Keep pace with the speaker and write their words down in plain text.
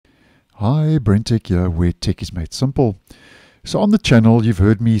Hi, BrenTech here, where tech is made simple. So on the channel, you've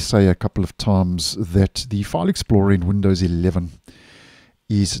heard me say a couple of times that the File Explorer in Windows 11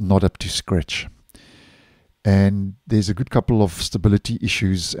 is not up to scratch. And there's a good couple of stability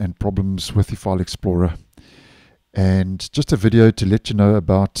issues and problems with the File Explorer. And just a video to let you know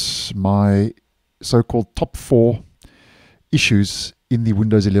about my so-called top 4 issues in the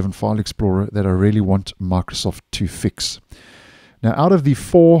Windows 11 File Explorer that I really want Microsoft to fix. Now, out of the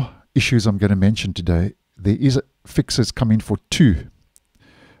 4 issues I'm going to mention today, there is fixes coming for 2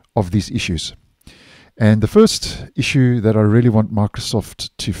 of these issues. And the first issue that I really want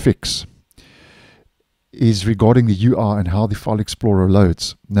Microsoft to fix is regarding the UI and how the File Explorer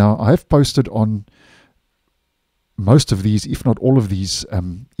loads. Now, I have posted on most of these, if not all of these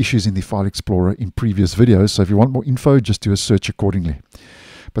issues in the File Explorer in previous videos. So if you want more info, just do a search accordingly.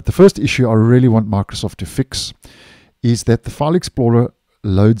 But the first issue I really want Microsoft to fix is that the File Explorer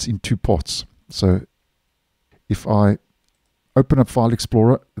loads in 2 parts. So if I open up File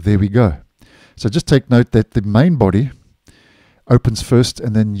Explorer, there we go. So just take note that the main body opens first,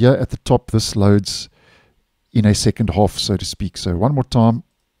 and then here at the top this loads in a second half, so to speak. So one more time,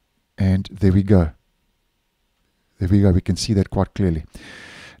 and there we go. There we go, we can see that quite clearly.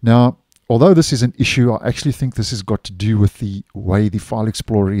 Now, although this is an issue, I actually think this has got to do with the way the File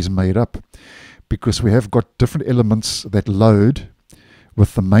Explorer is made up, because we have got different elements that load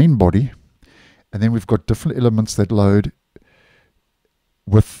with the main body, and then we've got different elements that load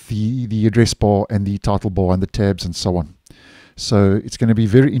with the address bar and the title bar and the tabs and so on. So it's going to be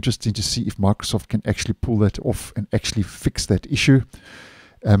very interesting to see if Microsoft can actually pull that off and actually fix that issue,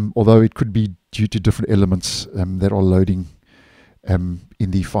 although it could be due to different elements that are loading in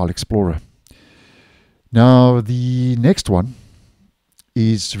the File Explorer. Now, the next one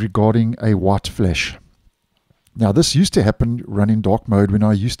is regarding a white flash. Now, this used to happen run in dark mode when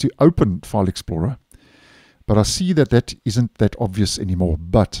I used to open File Explorer, but I see that that isn't that obvious anymore.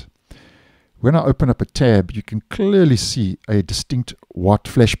 But when I open up a tab, you can clearly see a distinct white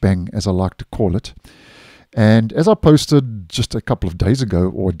flashbang, as I like to call it. And as I posted just a couple of days ago,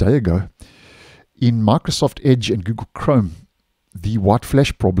 or a day ago, in Microsoft Edge and Google Chrome, the white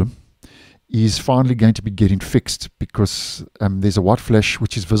flash problem is finally going to be getting fixed, because there's a white flash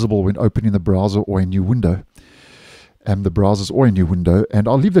which is visible when opening the browser or a new window. The browsers or a new window, and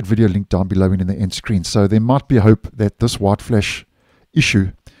I'll leave that video link down below and in the end screen. So there might be hope that this white flash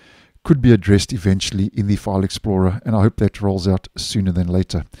issue could be addressed eventually in the File Explorer, and I hope that rolls out sooner than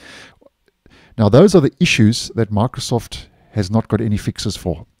later. Now, those are the issues that Microsoft has not got any fixes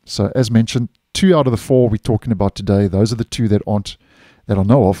for. So as mentioned, 2 out of the 4 we're talking about today, those are the 2 that I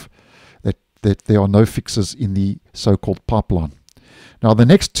know of, that there are no fixes in the so-called pipeline. Now, the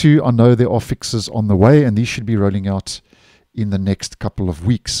next 2, I know there are fixes on the way, and these should be rolling out in the next couple of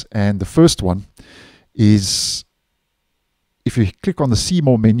weeks. And the first one is, if you click on the See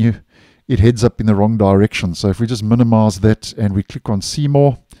More menu, it heads up in the wrong direction. So if we just minimize that and we click on See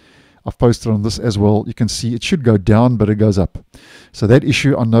More, I've posted on this as well, you can see it should go down, but it goes up. So that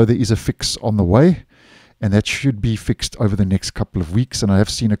issue, I know there is a fix on the way, and that should be fixed over the next couple of weeks. And I have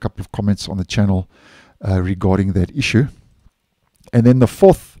seen a couple of comments on the channel regarding that issue. And then the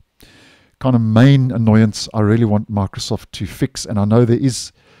 4th kind of main annoyance I really want Microsoft to fix, and I know there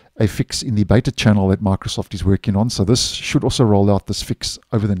is a fix in the beta channel that Microsoft is working on, so this should also roll out this fix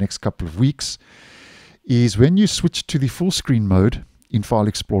over the next couple of weeks, is when you switch to the full screen mode in File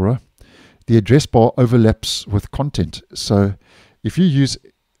Explorer, the address bar overlaps with content. So if you use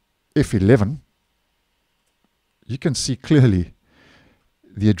F11, you can see clearly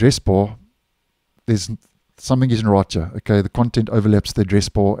the address bar, something isn't right here. Okay, the content overlaps the address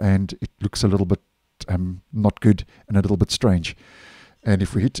bar, and it looks a little bit not good and a little bit strange. And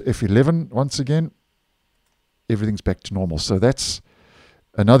if we hit F11 once again, everything's back to normal. So that's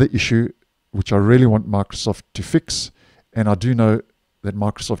another issue which I really want Microsoft to fix. And I do know that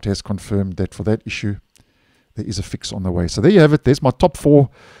Microsoft has confirmed that for that issue, there is a fix on the way. So there you have it. There's my top 4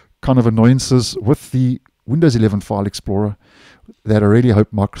 kind of annoyances with the Windows 11 File Explorer that I really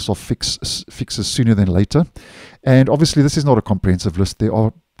hope Microsoft fixes sooner than later. And obviously, this is not a comprehensive list. There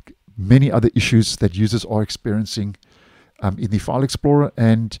are many other issues that users are experiencing in the File Explorer.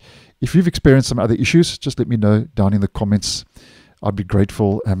 And if you've experienced some other issues, just let me know down in the comments. I'd be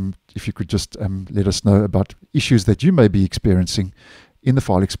grateful if you could just let us know about issues that you may be experiencing in the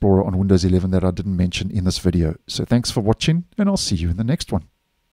File Explorer on Windows 11 that I didn't mention in this video. So thanks for watching, and I'll see you in the next one.